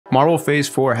Marvel Phase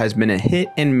 4 has been a hit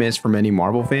and miss for many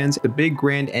Marvel fans. The big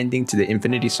grand ending to the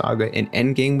Infinity Saga in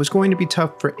Endgame was going to be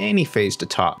tough for any phase to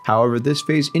top. However, this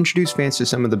phase introduced fans to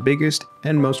some of the biggest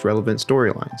and most relevant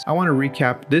storylines. I want to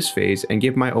recap this phase and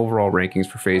give my overall rankings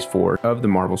for Phase 4 of the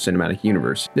Marvel Cinematic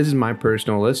Universe. This is my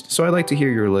personal list, so I'd like to hear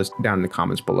your list down in the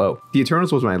comments below. The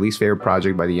Eternals was my least favorite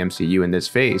project by the MCU in this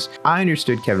phase. I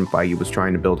understood Kevin Feige was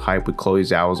trying to build hype with Chloe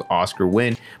Zhao's Oscar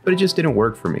win, but it just didn't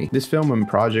work for me. This film and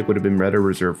project would have been better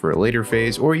reserved for a later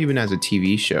phase or even as a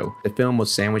TV show. The film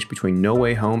was sandwiched between No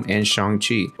Way Home and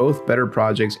Shang-Chi, both better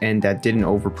projects and that didn't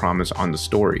overpromise on the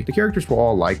story. The characters were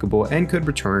all likable and could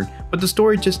return, but the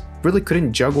story just really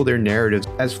couldn't juggle their narratives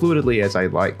as fluidly as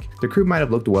I'd like. The crew might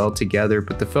have looked well together,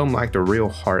 but the film lacked a real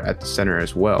heart at the center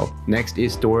as well. Next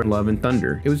is Thor Love and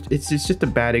Thunder. It's just a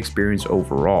bad experience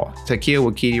overall. Taika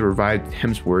Waititi revived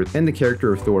Hemsworth and the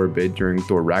character of Thor a bit during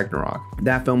Thor Ragnarok.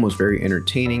 That film was very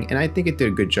entertaining and I think it did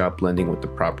a good job blending with the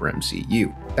proper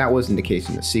MCU. That wasn't the case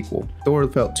in the sequel. Thor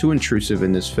felt too intrusive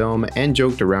in this film and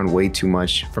joked around way too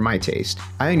much for my taste.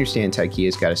 I understand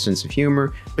Taika's got a sense of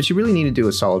humor, but you really need to do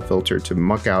a solid filter to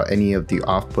muck out any of the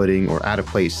off-putting or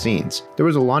out-of-place scenes. There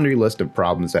was a laundry list of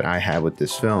problems that I had with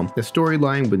this film. The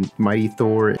storyline with Mighty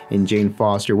Thor and Jane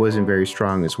Foster wasn't very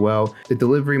strong as well. The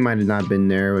delivery might have not been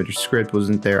there or the script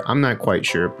wasn't there. I'm not quite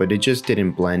sure, but it just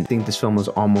didn't blend. I think this film was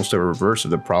almost a reverse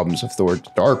of the problems of Thor: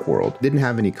 Dark World. Didn't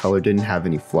have any color, didn't have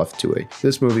any fluff to it.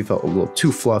 This movie felt a little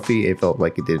too fluffy. It felt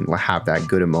like it didn't have that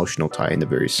good emotional tie in the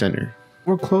very center.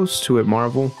 We're close to it,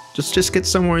 Marvel. Just get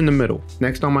somewhere in the middle.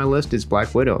 Next on my list is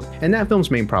Black Widow, and that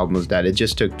film's main problem was that it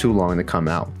just took too long to come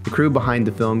out. The crew behind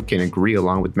the film can agree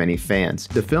along with many fans.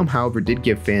 The film, however, did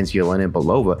give fans Yelena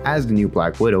Belova as the new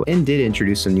Black Widow and did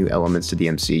introduce some new elements to the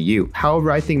MCU. However,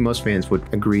 I think most fans would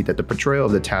agree that the portrayal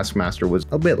of the Taskmaster was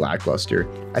a bit lackluster.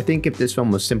 I think if this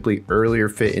film was simply earlier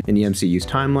fit in the MCU's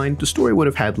timeline, the story would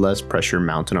have had less pressure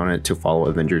mounted on it to follow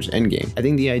Avengers Endgame. I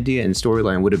think the idea and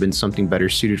storyline would have been something better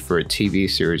suited for a TV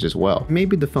series as well.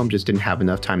 Maybe the film just didn't have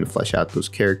enough time to flesh out those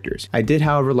characters. I did,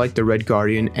 however, like the Red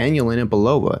Guardian and Yelena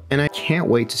Belova, and I can't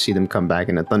wait to see them come back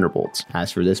in the Thunderbolts.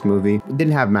 As for this movie, it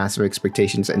didn't have massive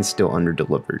expectations and still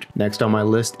underdelivered. Next on my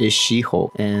list is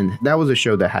She-Hulk, and that was a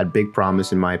show that had big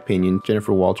promise in my opinion.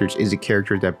 Jennifer Walters is a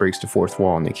character that breaks the fourth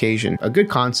wall on occasion. A good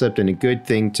concept and a good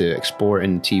thing to explore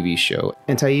in a TV show,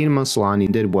 and Tatiana Maslany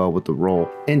did well with the role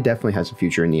and definitely has a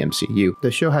future in the MCU.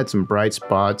 The show had some bright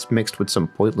spots mixed with some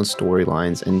pointless storylines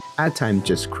and at times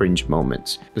just cringe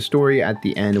moments. The story at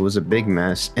the end was a big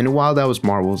mess, and while that was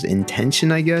Marvel's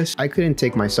intention, I guess, I couldn't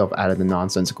take myself out of the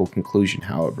nonsensical conclusion.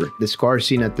 However, the Scar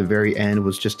scene at the very end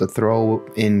was just a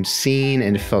throw-in scene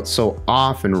and it felt so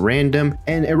off and random,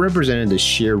 and it represented the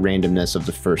sheer randomness of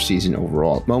the first season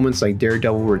overall. Moments like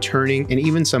Daredevil returning and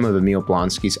even some of Emil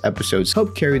Blonsky's episodes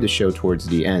helped carry the show towards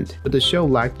the end, but the show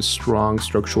lacked a strong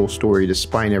structural story to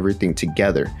spine everything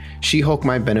together. She-Hulk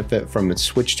might benefit from its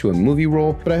switch to a movie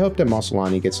role, but I hope that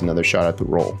Maslany gets another shot at the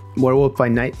role. Werewolf by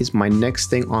Night is my next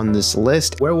thing on this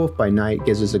list. Werewolf by Night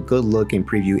gives us a good look and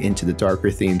preview into the darker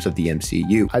themes of the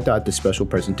MCU. I thought the special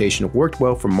presentation worked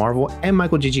well for Marvel, and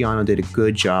Michael Giacchino did a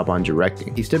good job on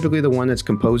directing. He's typically the one that's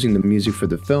composing the music for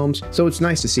the films, so it's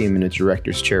nice to see him in a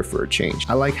director's chair for a change.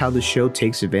 I like how the show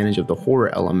takes advantage of the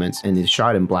horror elements and is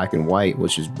shot in black and white,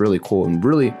 which is really cool and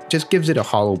really just gives it a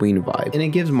Halloween vibe. And it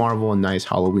gives Marvel a nice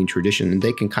Halloween tradition that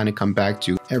they can kind of come back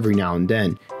to every now and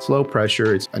then. It's low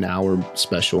pressure, it's an hour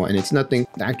special, and it's nothing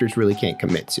the actors really can't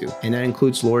commit to. And that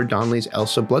includes Laura Donnelly's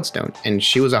Elsa Bloodstone, and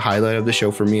she was a highlight of the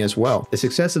show for me as well. The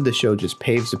success of the show just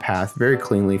paves the path very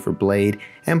cleanly for Blade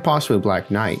and possibly Black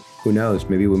Knight. Who knows,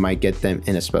 maybe we might get them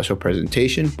in a special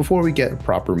presentation before we get a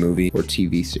proper movie or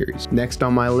TV series. Next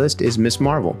on my list is Ms.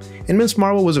 Marvel, and Ms.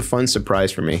 Marvel was a fun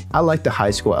surprise for me. I liked the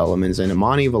high school elements, and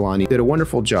Imani Vellani did a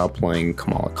wonderful job playing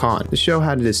Kamala Khan. The show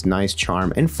had this nice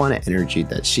charm and fun energy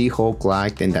that She-Hulk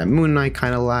lacked and that Moon Knight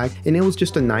kind of lacked, and it was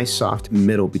just a nice soft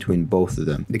middle between both of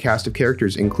them. The cast of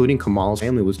characters, including Kamala's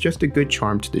family, was just a good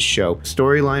charm to the show.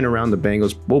 Storyline around the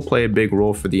Bengals will play a big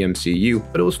role for the MCU,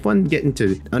 but it was fun getting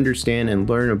to understand and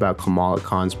learn about Kamala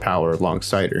Khan's power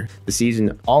alongside her. The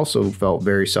season also felt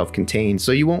very self-contained,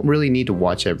 so you won't really need to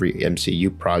watch every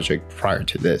MCU project prior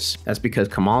to this. That's because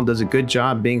Kamala does a good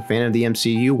job being a fan of the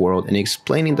MCU world and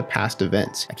explaining the past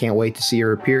events. I can't wait to see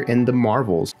her appear in the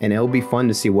Marvels, and it'll be fun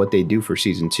to see what they do for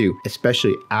season 2,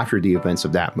 especially after the events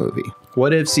of that movie.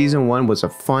 What If Season 1 was a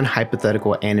fun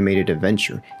hypothetical animated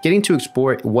adventure. Getting to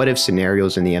explore what if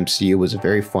scenarios in the MCU was a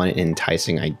very fun and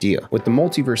enticing idea. With the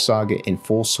multiverse saga in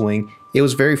full swing, it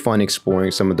was very fun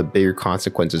exploring some of the bigger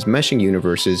consequences meshing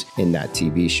universes in that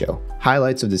TV show.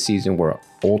 Highlights of the season were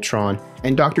Ultron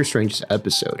and Doctor Strange's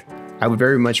episode. I would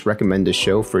very much recommend this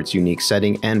show for its unique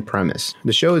setting and premise.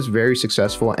 The show is very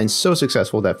successful, and so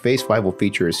successful that Phase 5 will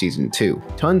feature a season 2.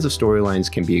 Tons of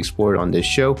storylines can be explored on this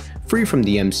show, free from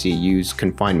the MCU's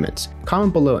confinements.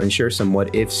 Comment below and share some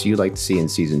what ifs you'd like to see in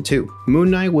season 2. Moon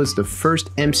Knight was the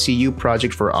first MCU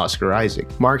project for Oscar Isaac.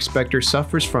 Mark Spector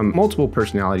suffers from multiple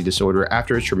personality disorder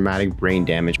after a traumatic brain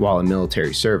damage while in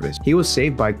military service. He was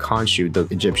saved by Khonshu, the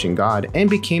Egyptian god, and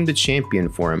became the champion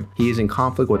for him. He is in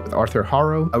conflict with Arthur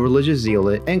Harrow, a religious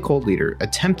zealot and cult leader,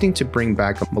 attempting to bring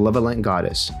back a malevolent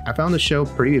goddess. I found the show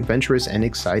pretty adventurous and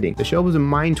exciting. The show was a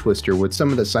mind twister with some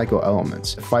of the psycho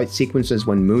elements. The fight sequences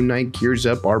when Moon Knight gears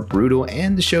up are brutal,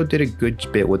 and the show did a good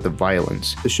bit with the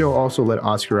violence. The show also let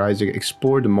Oscar Isaac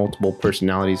explore the multiple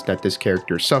personalities that this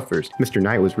character suffers. Mr.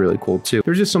 Knight was really cool too.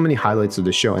 There's just so many highlights of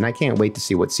the show, and I can't wait to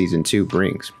see what season 2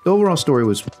 brings. The overall story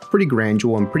was pretty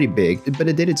gradual and pretty big, but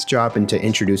it did its job into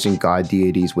introducing god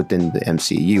deities within the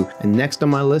MCU. And next on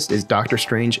my list is Doctor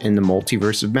Strange in the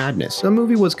Multiverse of Madness. The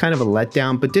movie was kind of a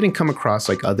letdown, but didn't come across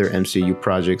like other MCU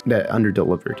projects that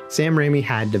underdelivered. Sam Raimi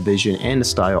had the vision and the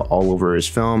style all over his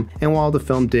film, and while the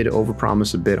film did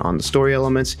overpromise a bit on the story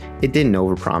elements, it didn't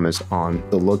overpromise on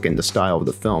the look and the style of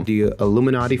the film. The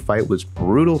Illuminati fight was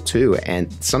brutal too,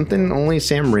 and something only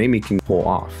Sam Raimi can pull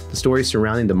off. The story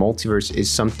surrounding the multiverse is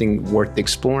something worth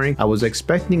exploring. I was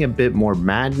expecting a bit more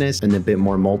madness and a bit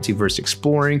more multiverse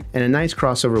exploring, and a nice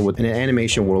crossover with an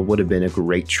animation world would have been a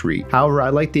great treat. However, I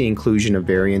like the inclusion of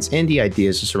variants and the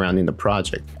ideas surrounding the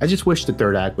project. I just wish the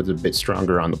third act was a bit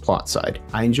stronger on the plot side.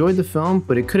 I enjoyed the film,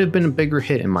 but it could have been a bigger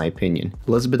hit in my opinion.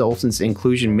 Elizabeth Olsen's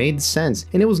inclusion made sense,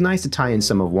 and it was nice to tie in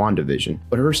some of WandaVision,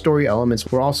 but her story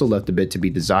elements were also left a bit to be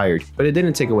desired, but it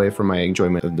didn't take away from my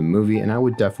enjoyment of the movie, and I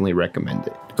would definitely recommend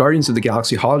it. Guardians of the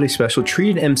Galaxy Holiday Special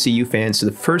treated MCU fans to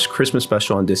the first Christmas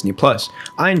special on Disney+.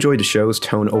 I enjoyed the show's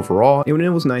tone overall, and it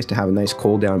was nice to have a nice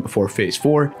cool down before Phase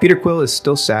 4. Peter Quill is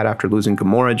still sad after losing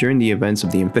Gamora during the events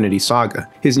of the Infinity Saga.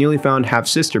 His newly found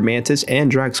half-sister Mantis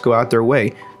and Drax go out their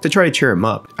way to try to cheer him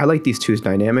up. I like these two's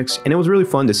dynamics, and it was really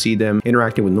fun to see them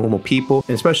interacting with normal people,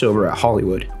 and especially over at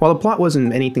Hollywood. While the plot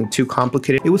wasn't anything too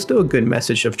complicated, it was still a good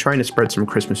message of trying to spread some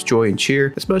Christmas joy and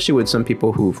cheer, especially with some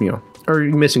people who, are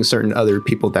missing certain other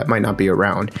people that might not be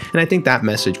around. And I think that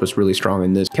message was really strong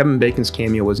in this. Kevin Bacon's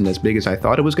cameo wasn't as big as I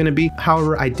thought it was going to be.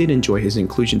 However, I did enjoy his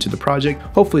inclusion to the project.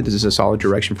 Hopefully this is a solid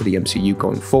direction for the MCU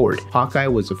going forward. Hawkeye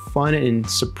was a fun and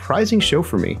surprising show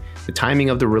for me. The timing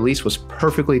of the release was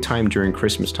perfectly timed during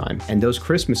Christmas time, and those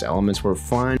Christmas elements were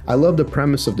fun. I love the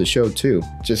premise of the show too.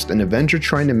 Just an Avenger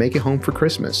trying to make it home for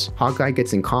Christmas. Hawkeye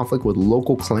gets in conflict with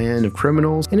local clan of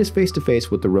criminals and is face to face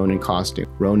with the Ronin costume.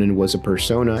 Ronin was a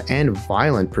persona and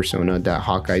violent persona that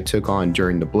Hawkeye took on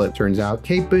during the blip. Turns out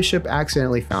Kate Bishop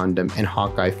accidentally found him, and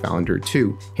Hawkeye found her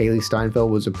too. Haley Steinfeld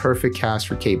was a perfect cast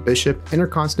for Kate Bishop, and her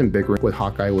constant bickering with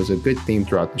Hawkeye was a good theme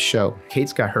throughout the show.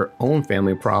 Kate's got her own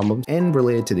family problems and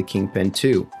related to the Kingpin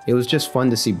too. It was just fun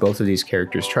to see both of these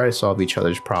characters try to solve each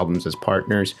other's problems as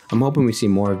partners. I'm hoping we see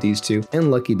more of these two,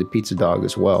 and Lucky the Pizza Dog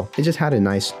as well. It just had a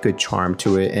nice, good charm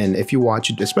to it, and if you watch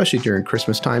it, especially during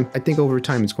Christmas time, I think over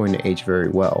time it's going to age very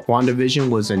well. WandaVision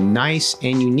was a nice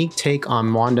and unique take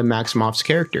on Wanda Maximoff's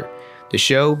character. The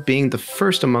show, being the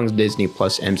first amongst Disney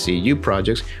Plus MCU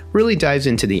projects, really dives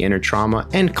into the inner trauma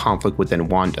and conflict within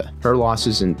Wanda. Her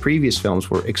losses in previous films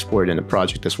were explored in the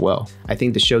project as well. I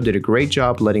think the show did a great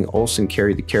job letting Olsen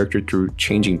carry the character through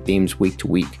changing themes week to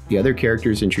week. The other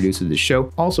characters introduced to the show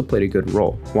also played a good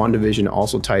role. WandaVision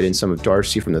also tied in some of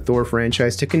Darcy from the Thor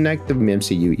franchise to connect the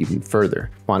MCU even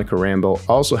further. Monica Rambeau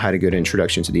also had a good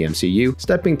introduction to the MCU,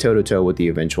 stepping toe-to-toe with the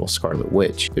eventual Scarlet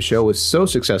Witch. The show was so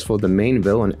successful, the main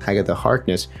villain, Agatha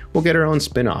Harkness, will get her own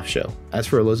spin-off show. As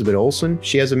for Elizabeth Olsen,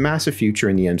 she has a massive future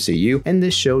in the MCU, and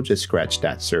this show just scratched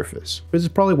that surface. This is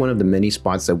probably one of the many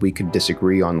spots that we could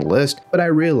disagree on the list, but I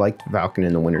really liked Falcon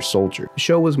and the Winter Soldier. The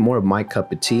show was more of my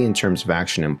cup of tea in terms of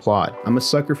action and plot. I'm a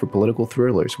sucker for political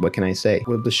thrillers, what can I say?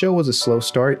 While the show was a slow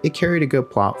start, it carried a good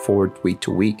plot forward week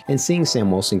to week, and seeing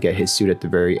Sam Wilson get his suit at the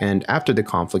very end after the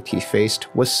conflict he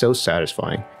faced was so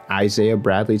satisfying. Isaiah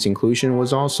Bradley's inclusion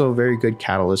was also a very good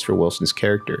catalyst for Wilson's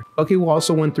character. Bucky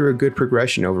also went through a good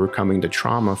progression overcoming the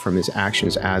trauma from his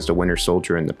actions as the Winter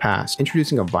Soldier in the past.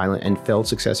 Introducing a violent and failed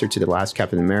successor to the last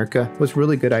Captain America was a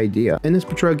really good idea, and this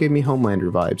portrayal gave me Homelander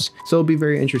vibes, so it'll be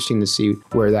very interesting to see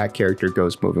where that character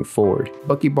goes moving forward.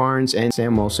 Bucky Barnes and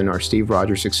Sam Wilson are Steve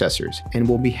Rogers' successors, and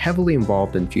will be heavily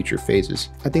involved in future phases.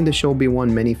 I think the show will be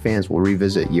one many fans will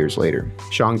revisit years later.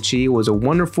 Shang-Chi was a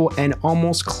wonderful and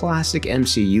almost classic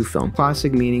MCU film.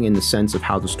 Classic meaning in the sense of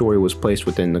how the story was placed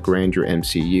within the grander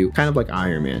MCU, kind of like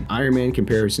Iron Man. Iron Man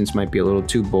comparisons might be a little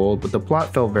too bold, but the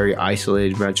plot felt very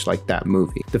isolated, much like that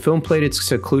movie. The film played its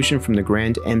seclusion from the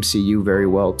grand MCU very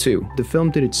well too. The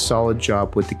film did its solid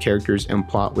job with the characters and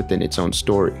plot within its own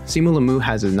story. Simu Liu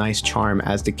has a nice charm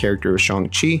as the character of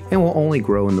Shang-Chi and will only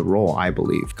grow in the role, I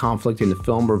believe. Conflict in the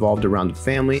film revolved around the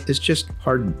family is just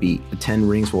hard to beat. The 10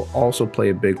 Rings will also play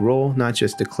a big role, not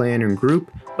just the clan and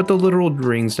group, but the literal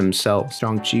rings themselves.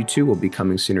 Shang-Chi 2 will be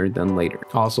coming sooner than later.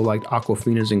 I also liked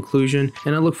Awkwafina's inclusion,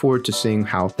 and I look forward to seeing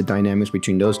how the dynamics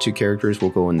between those two characters will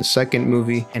go in the second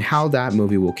movie, and how that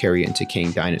movie will carry into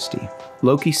Kang Dynasty.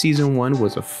 Loki Season 1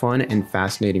 was a fun and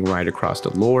fascinating ride across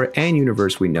the lore and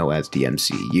universe we know as the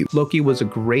MCU. Loki was a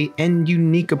great and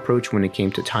unique approach when it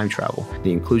came to time travel.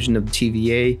 The inclusion of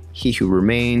TVA, He Who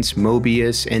Remains,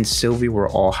 Mobius, and Sylvie were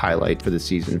all highlights for the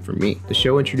season for me. The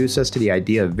show introduced us to the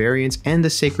idea of variance and the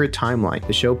sacred timeline.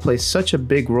 The show plays such a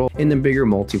big role in the bigger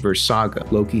multiverse saga.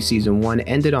 Loki Season 1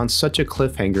 ended on such a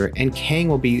cliffhanger, and Kang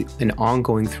will be an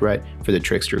ongoing threat for the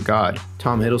trickster god.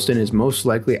 Tom Hiddleston is most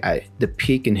likely at the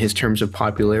peak in his terms of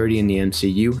popularity in the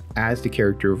MCU as the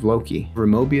character of Loki.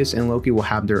 Mobius and Loki will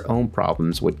have their own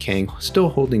problems, with Kang still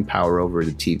holding power over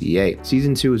the TVA.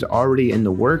 Season 2 is already in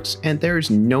the works, and there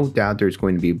is no doubt there's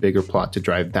going to be a bigger plot to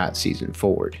drive that season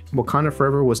forward. Wakanda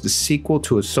Forever was the sequel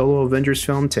to a solo Avengers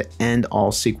film to end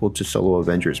all sequel to solo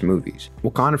Avengers movies.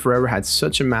 Wakanda Forever had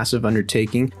such a massive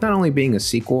undertaking, not only being a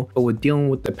sequel, but with dealing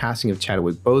with the passing of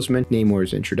Chadwick Boseman,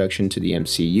 Namor's introduction to the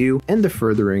MCU, and the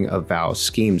furthering of Val's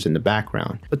schemes in the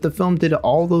background. But the film did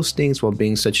all those things while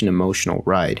being such an emotional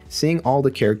ride. Seeing all the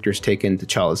characters taken to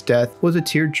T'Challa's death was a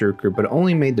tearjerker, but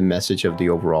only made the message of the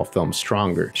overall film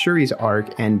stronger. Shuri's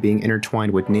arc and being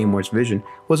intertwined with Namor's vision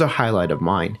was a highlight of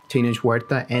mine. Tenoch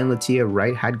Huerta and Latia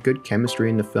Wright had good chemistry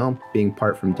in the film, being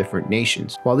part from different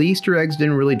nations. While the Easter eggs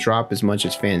didn't really drop as much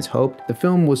as fans hoped, the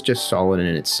film was just solid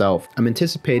in itself. I'm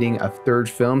anticipating a third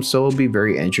film, so it'll be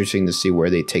very interesting to see where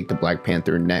they take the Black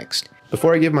Panther next.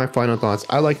 Before I give my final thoughts,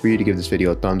 I'd like for you to give this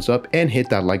video a thumbs up and hit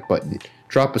that like button.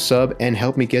 Drop a sub and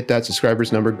help me get that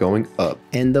subscribers number going up.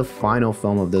 And the final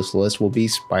film of this list will be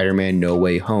Spider-Man No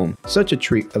Way Home. Such a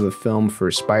treat of a film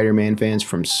for Spider-Man fans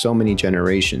from so many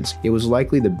generations. It was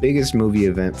likely the biggest movie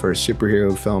event for a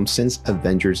superhero film since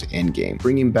Avengers Endgame.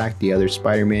 Bringing back the other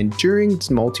Spider-Man during its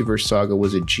multiverse saga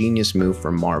was a genius move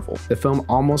from Marvel. The film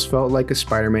almost felt like a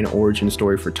Spider-Man origin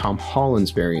story for Tom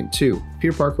Holland's variant too.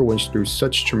 Peter Parker went through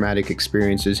such traumatic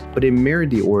experiences, but it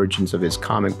mirrored the origins of his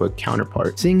comic book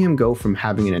counterpart. Seeing him go from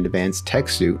having an advanced tech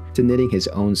suit to knitting his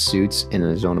own suits in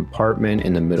his own apartment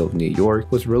in the middle of New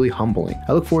York was really humbling.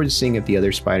 I look forward to seeing if the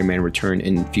other Spider-Man return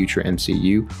in future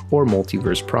MCU or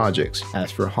multiverse projects.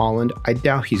 As for Holland, I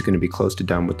doubt he's going to be close to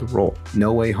done with the role.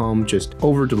 No Way Home just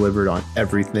over-delivered on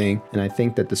everything, and I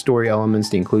think that the story elements,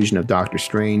 the inclusion of Doctor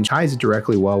Strange, ties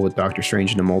directly well with Doctor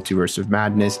Strange in the Multiverse of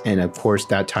Madness, and of course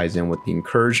that ties in with the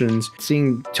incursions.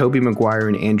 Seeing Tobey Maguire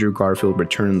and Andrew Garfield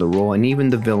return in the role, and even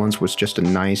the villains, was just a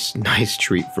nice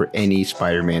treat for any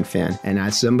Spider-Man fan. And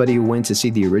as somebody who went to see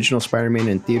the original Spider-Man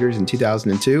in theaters in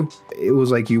 2002, it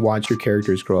was like you watch your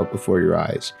characters grow up before your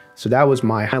eyes. So that was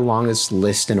my longest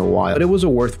list in a while, but it was a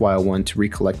worthwhile one to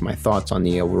recollect my thoughts on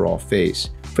the overall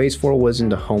phase. Phase 4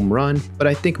 wasn't a home run, but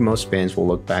I think most fans will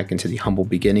look back into the humble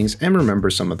beginnings and remember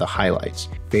some of the highlights.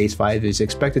 Phase 5 is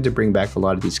expected to bring back a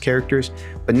lot of these characters,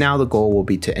 but now the goal will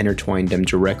be to intertwine them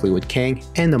directly with Kang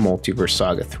and the multiverse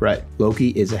saga threat. Loki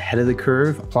is ahead of the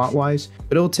curve plot-wise,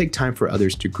 but it will take time for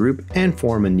others to group and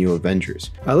form a new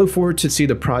Avengers. I look forward to see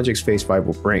the projects Phase 5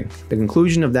 will bring. The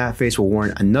conclusion of that phase will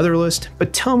warrant another list,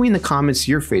 but tell me in the comments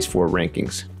your Phase 4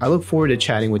 rankings. I look forward to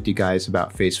chatting with you guys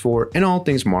about Phase 4 and all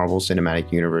things Marvel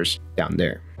Cinematic Universe down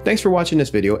there. Thanks for watching this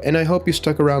video, and I hope you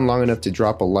stuck around long enough to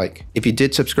drop a like. If you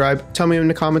did subscribe, tell me in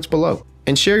the comments below.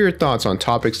 And share your thoughts on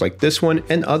topics like this one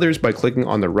and others by clicking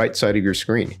on the right side of your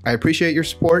screen. I appreciate your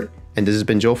support, and this has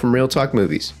been Joel from Real Talk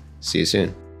Movies. See you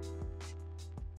soon.